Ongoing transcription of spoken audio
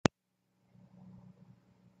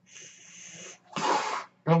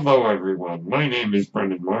Hello, everyone. My name is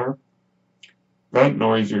Brendan Marr. That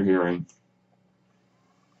noise you're hearing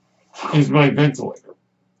is my ventilator.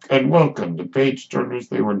 And welcome to Page Turners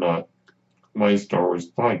They Were Not, my Star Wars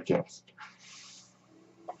podcast.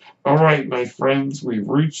 All right, my friends, we've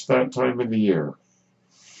reached that time of the year.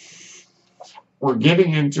 We're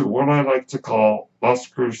getting into what I like to call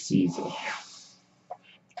Oscar season.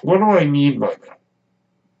 What do I mean by that?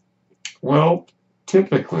 Well,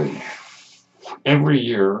 typically, every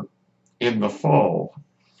year in the fall,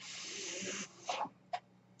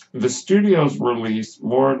 the studios release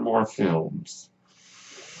more and more films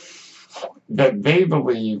that they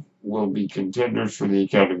believe will be contenders for the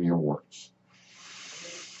Academy Awards.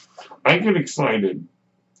 I get excited.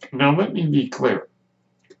 Now, let me be clear.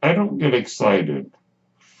 I don't get excited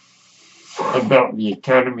about the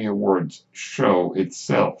Academy Awards show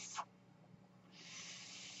itself.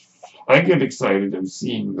 I get excited of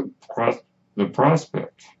seeing the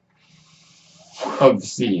prospect of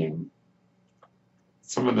seeing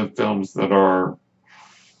some of the films that are,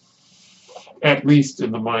 at least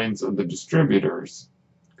in the minds of the distributors,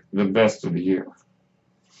 the best of the year.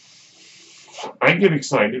 I get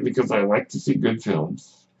excited because I like to see good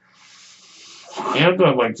films, and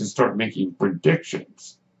I like to start making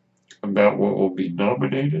predictions about what will be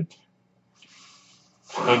nominated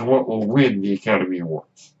and what will win the Academy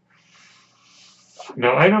Awards.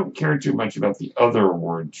 Now, I don't care too much about the other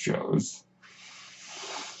award shows,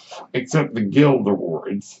 except the Guild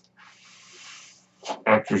Awards.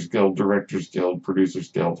 Actors Guild, Directors Guild, Producers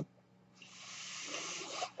Guild.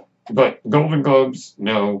 But Golden Globes,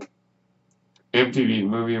 no. MTV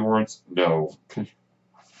Movie Awards, no.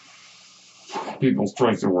 People's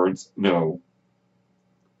Choice Awards, no.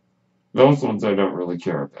 Those ones I don't really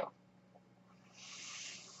care about.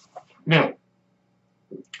 Now,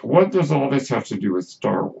 what does all this have to do with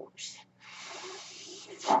Star Wars?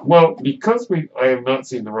 Well, because I have not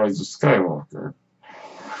seen The Rise of Skywalker,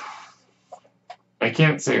 I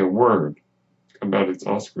can't say a word about its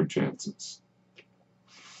Oscar chances.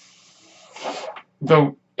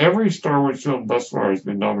 Though every Star Wars film thus far has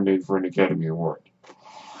been nominated for an Academy Award.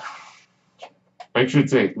 I should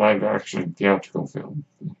say live-action theatrical film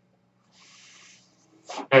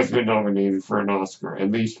has been nominated for an Oscar,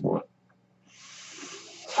 at least one.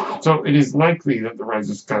 So it is likely that The Rise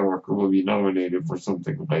of Skywalker will be nominated for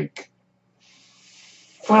something like,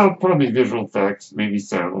 well, probably visual effects, maybe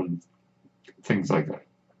sound, things like that.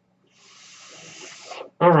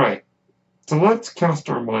 All right, so let's cast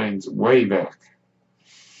our minds way back.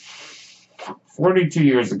 42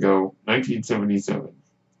 years ago, 1977,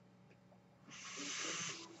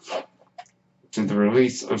 to the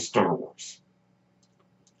release of Star Wars.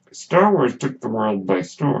 Star Wars took the world by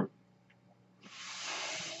storm.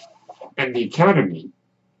 And the Academy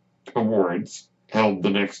Awards, held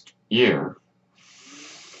the next year,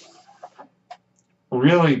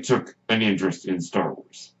 really took an interest in Star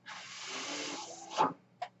Wars.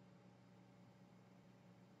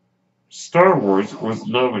 Star Wars was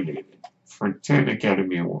nominated for 10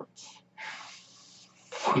 Academy Awards,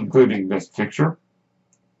 including Best Picture,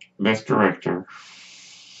 Best Director,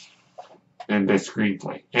 and Best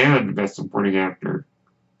Screenplay, and Best Supporting Actor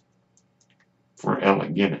for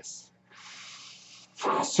Alec Guinness.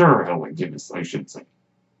 Sir Alec Guinness, I should say.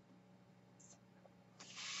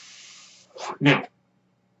 Now,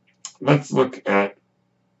 let's look at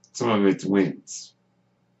some of its wins.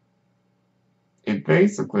 It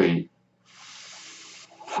basically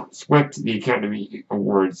swept the Academy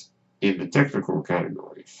Awards in the technical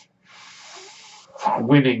categories,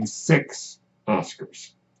 winning 6 Oscars.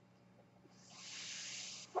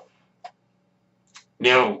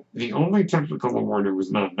 Now, the only technical award it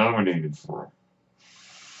was not nominated for,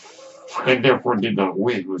 and therefore did not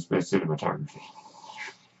win, was Best Cinematography.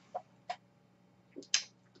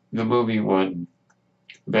 The movie won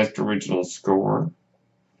Best Original Score.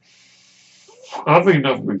 Oddly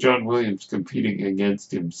enough, with John Williams competing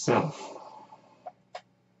against himself.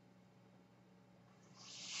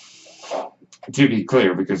 To be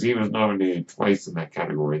clear, because he was nominated twice in that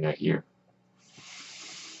category that year.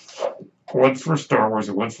 Once for Star Wars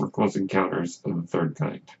and once for Close Encounters of the Third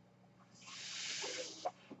Kind.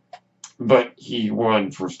 But he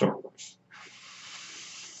won for Star Wars.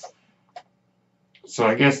 So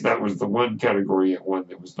I guess that was the one category it won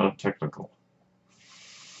that was not technical.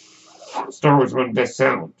 Star Wars won Best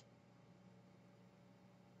Sound,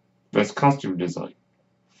 Best Costume Design,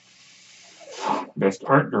 Best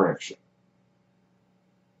Art Direction,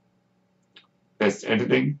 Best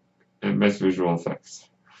Editing, and Best Visual Effects.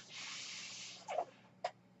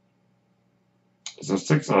 So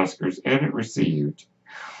 6 Oscars, and it received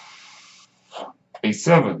a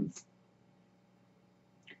seventh,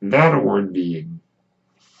 that award being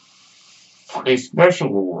a special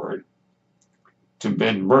award to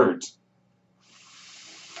Ben Burt,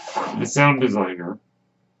 the sound designer,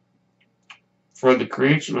 for the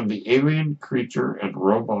creation of the alien, creature, and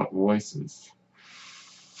robot voices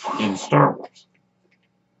in Star Wars.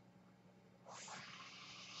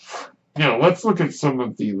 Now, let's look at some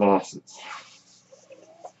of the losses.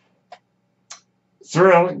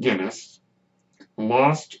 Sir Alec Guinness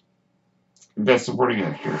lost Best Supporting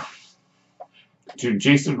Actor to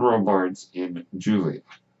Jason Robards in Julia.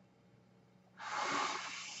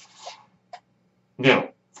 Now,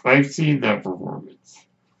 I've seen that performance.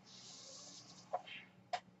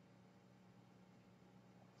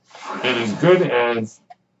 And as good as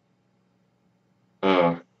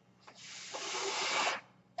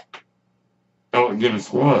Alec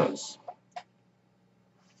Guinness was,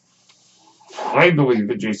 I believe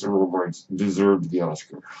that Jason Robards deserved the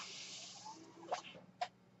Oscar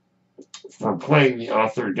for playing the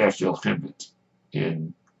author Dashiell Hammett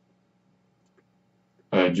in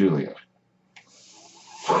Julia.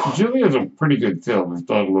 Julia is a pretty good film, if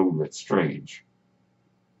not a little bit strange.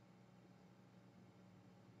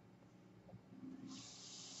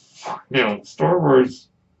 Now, Star Wars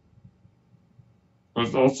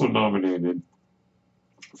was also nominated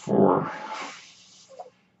for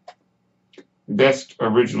Best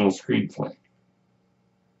Original Screenplay,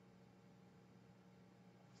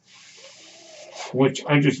 which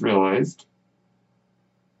I just realized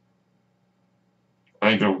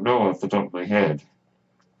I don't know off the top of my head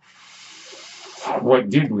what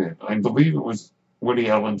did win. I believe it was Woody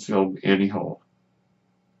Allen's film Annie Hall.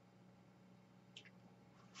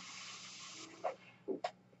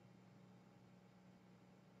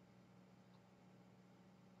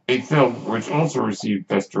 A film which also received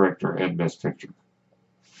Best Director and Best Picture,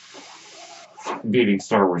 beating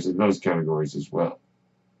Star Wars in those categories as well.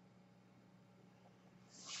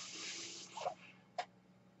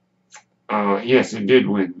 Yes, it did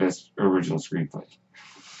win Best Original Screenplay.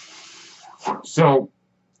 So,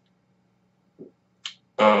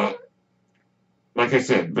 like I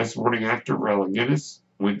said, Best Supporting Actor for Alec Guinness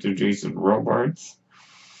went to Jason Robards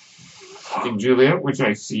in Julia, which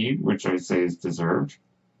I've seen, which I say is deserved.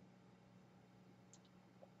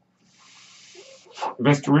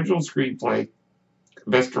 Best Original Screenplay,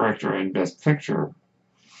 Best Director, and Best Picture,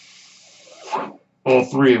 all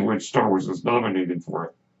three of which Star Wars was nominated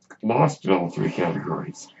for, lost in all three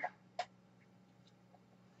categories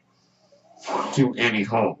to Annie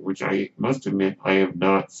Hall, which I must admit I have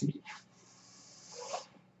not seen.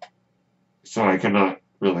 So I cannot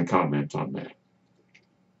really comment on that.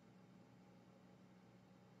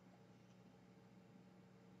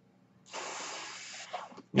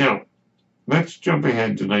 Now, let's jump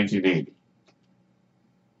ahead to 1980.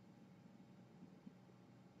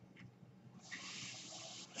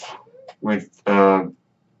 With The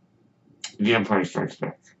Empire Strikes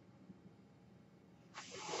Back.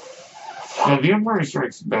 Now, The Empire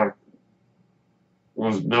Strikes Back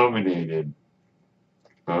was nominated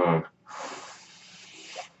for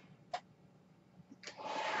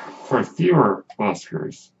fewer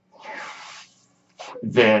Oscars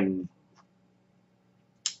than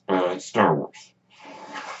Star Wars.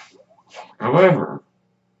 However,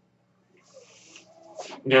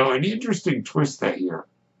 now an interesting twist that year,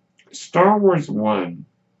 Star Wars won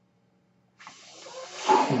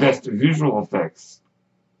Best Visual Effects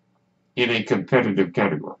in a competitive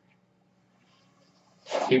category.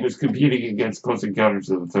 It was competing against Close Encounters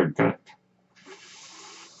of the Third Kind.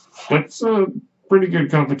 That's a pretty good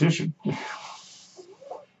competition.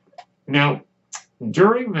 Now,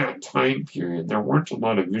 during that time period, there weren't a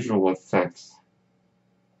lot of visual effects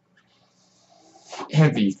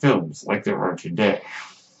heavy films like there are today.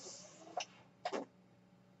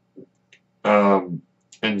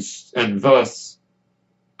 And thus,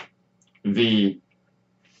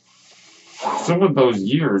 some of those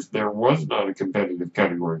years, there was not a competitive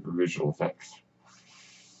category for visual effects.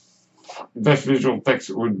 Best visual effects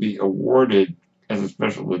would be awarded as a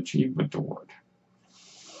special achievement award.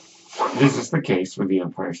 This is the case with The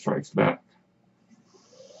Empire Strikes Back.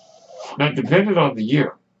 Now, depending on the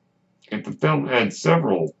year, if the film had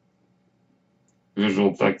several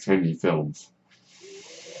visual effects heavy films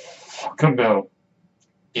come out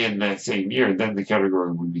in that same year, then the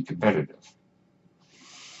category would be competitive.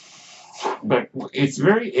 But it's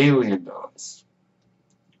very alien to us.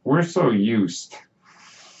 We're so used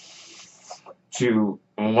to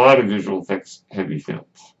a lot of visual effects heavy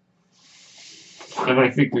films. And I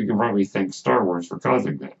think we can probably thank Star Wars for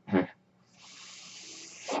causing that.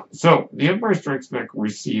 So, The Empire Strikes Back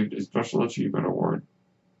received a Special Achievement Award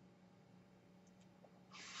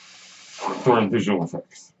for visual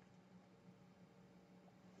effects.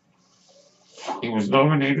 It was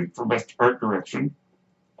nominated for Best Art Direction,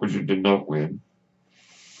 which it did not win,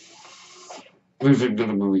 losing to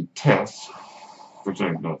the movie Tess, which I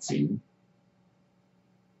have not seen,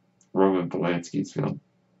 Roman Polanski's film,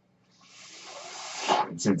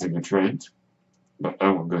 and Sensing a Trend, but I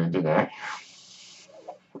won't go into that.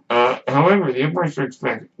 However, The Empire Strikes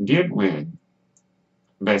Back did win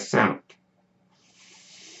Best Sound.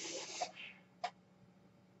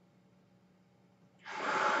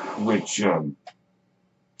 Which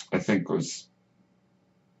I think was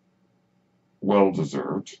well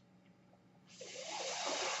deserved.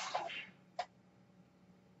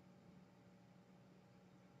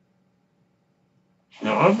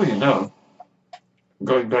 Now, oddly enough,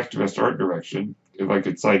 going back to Best Art Direction, if I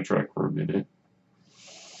could sidetrack for a minute,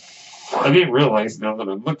 I didn't realize, now that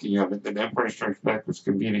I'm looking at it, that Empire Strikes Back was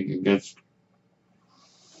competing against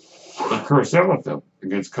a Kurosawa film,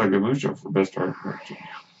 against Kagemusha for Best Art Direction.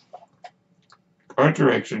 Art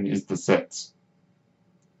Direction is the sets.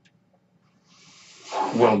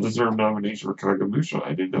 Well-deserved nomination for Kagemusha. I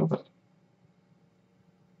didn't know that.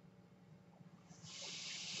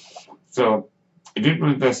 So, it did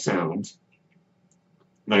win Best Sound.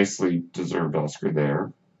 Nicely deserved Oscar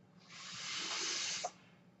there.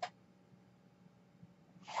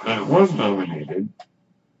 And it was nominated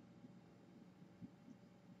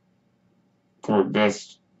for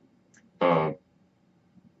Best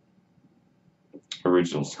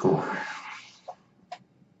Original Score.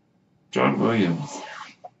 John Williams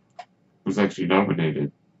was actually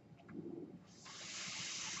nominated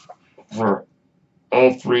for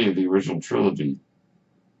all three of the original trilogy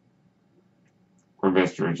for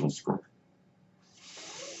Best Original Score.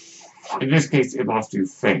 In this case, it lost to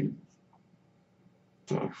Fame.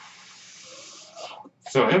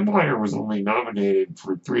 So Empire was only nominated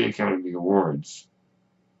for 3 Academy Awards,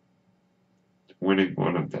 winning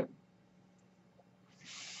one of them,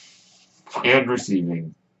 and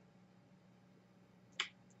receiving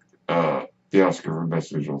the Oscar for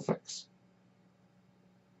Best Visual Effects.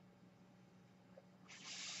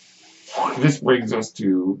 This brings us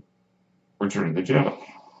to Return of the Jedi.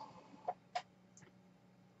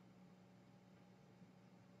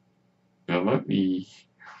 Now let me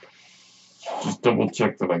just double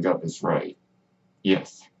check that I got this right.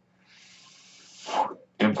 Yes.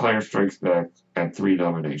 Empire Strikes Back had 3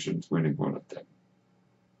 nominations, winning one of them.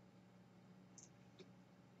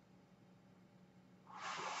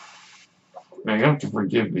 Now you have to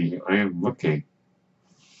forgive me, I am looking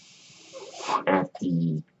at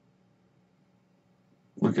the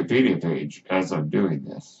Wikipedia page as I'm doing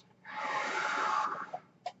this.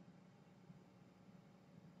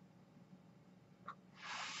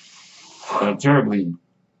 Terribly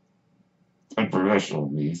unprofessional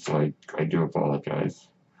of me, so I do apologize.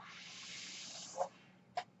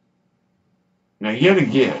 Now, yet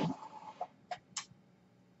again,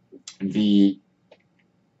 this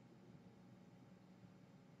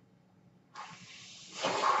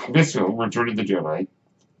film, Return of the Jedi,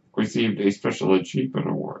 received a Special Achievement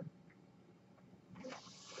Award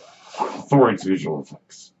for its visual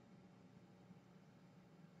effects.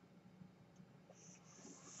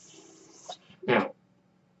 Now,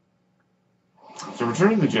 so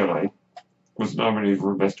Return of the Jedi was nominated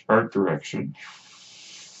for Best Art Direction,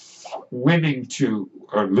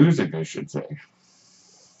 losing, I should say,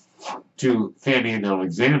 to Fanny and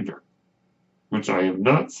Alexander, which I have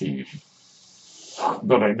not seen,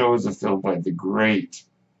 but I know is a film by the great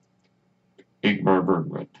Ingmar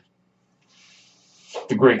Bergman,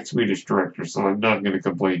 the great Swedish director, so I'm not going to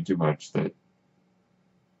complain too much that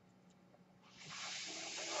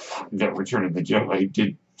Return of the Jedi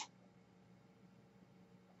did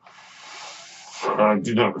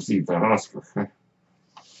not receive that Oscar.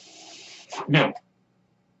 Now,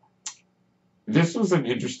 this was an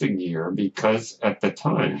interesting year because at the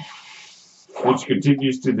time, which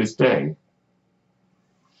continues to this day,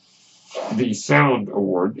 the Sound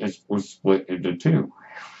Award was split into 2.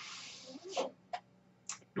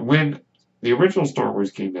 When the original Star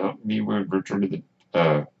Wars came out, and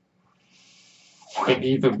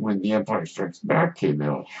even when The Empire Strikes Back came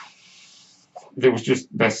out, there was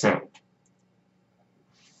just Best Sound.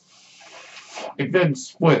 It then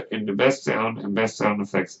split into Best Sound and Best Sound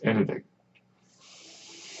Effects Editing,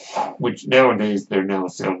 which nowadays they're now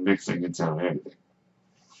Sound Mixing and Sound Editing.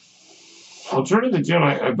 Return of the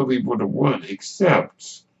Jedi, I believe, would have won,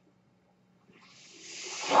 except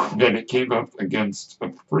that it came up against a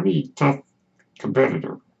pretty tough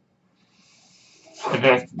competitor And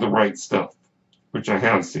that's the right stuff, which I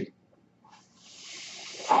have seen.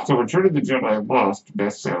 So Return of the Jedi lost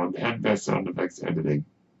Best Sound and Best Sound Effects Editing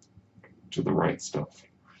to the right stuff,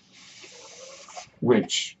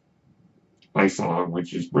 which I saw,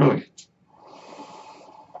 which is brilliant.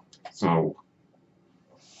 So,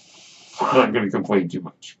 I'm not going to complain too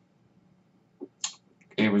much.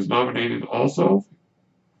 It was nominated also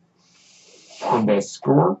for Best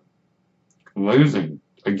Score, losing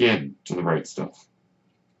again to the right stuff.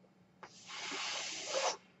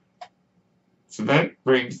 So that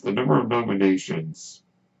brings the number of nominations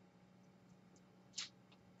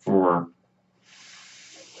for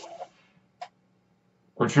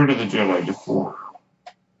Return of the Jedi to 4.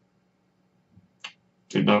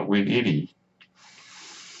 Did not win any,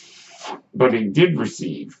 but it did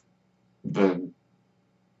receive the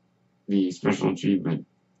Special Achievement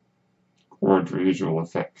Award for Visual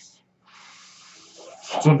Effects.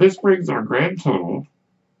 So this brings our grand total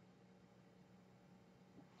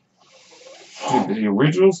to the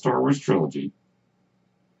original Star Wars trilogy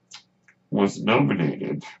was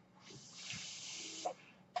nominated.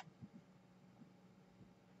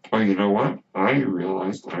 Oh, you know what? I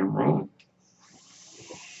realized I'm wrong.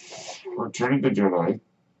 Return of the Jedi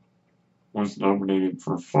was nominated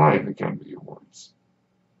for 5 Academy Awards.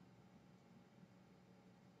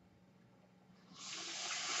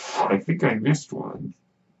 I think I missed one.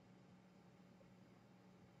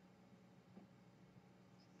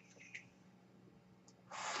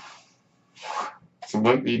 So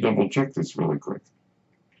let me double check this really quick.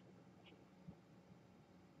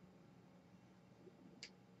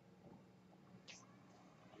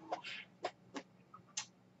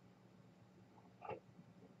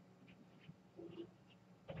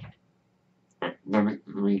 Let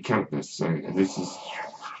me count this. This is,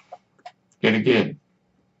 and again,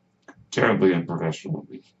 terribly unprofessional of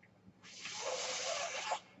me.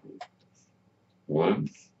 1,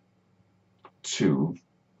 2,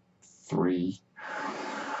 3,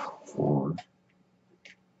 4.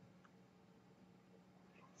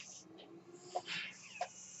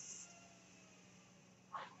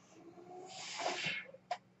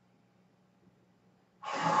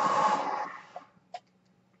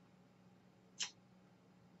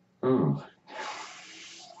 Ooh.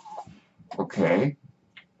 Okay.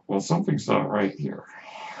 Well, something's not right here.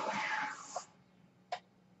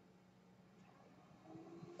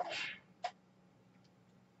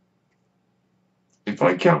 If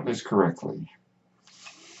I count this correctly,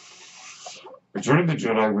 Return of the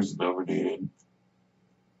Jedi was nominated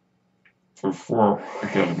for 4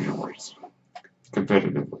 Academy Awards,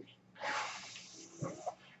 competitively.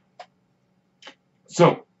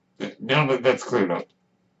 So, now that that's cleared up,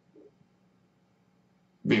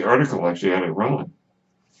 the article actually had it wrong.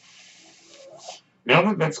 Now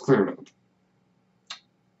that that's cleared up,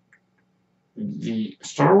 the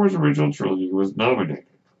Star Wars original trilogy was nominated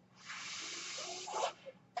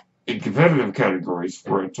in competitive categories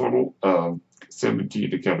for a total of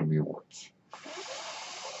 17 Academy Awards,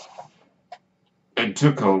 and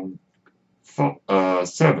took home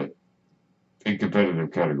 7 in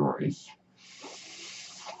competitive categories,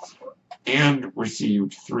 and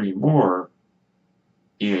received 3 more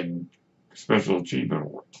in Special Achievement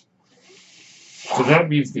Awards. So that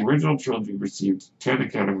means the original trilogy received 10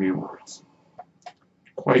 Academy Awards.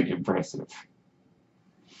 Quite impressive.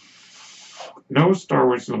 No Star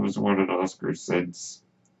Wars film has won an Oscar since,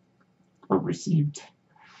 or received,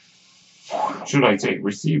 should I say,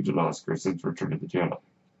 received an Oscar since Return of the Jedi.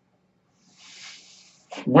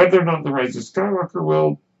 Whether or not The Rise of Skywalker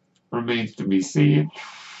will remains to be seen,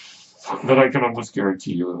 but I can almost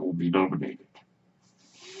guarantee you it will be nominated.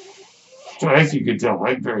 So as you can tell,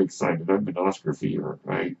 I'm very excited. I'm an Oscar fever,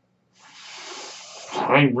 right?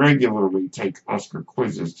 I regularly take Oscar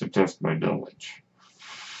quizzes to test my knowledge.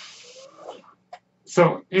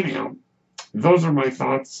 So anyhow, those are my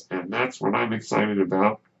thoughts, and that's what I'm excited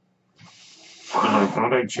about. And I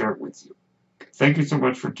thought I'd share it with you. Thank you so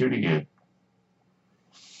much for tuning in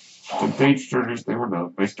to Page Turners They Were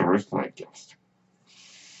Not, my Star Wars podcast.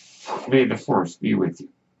 May the Force be with you.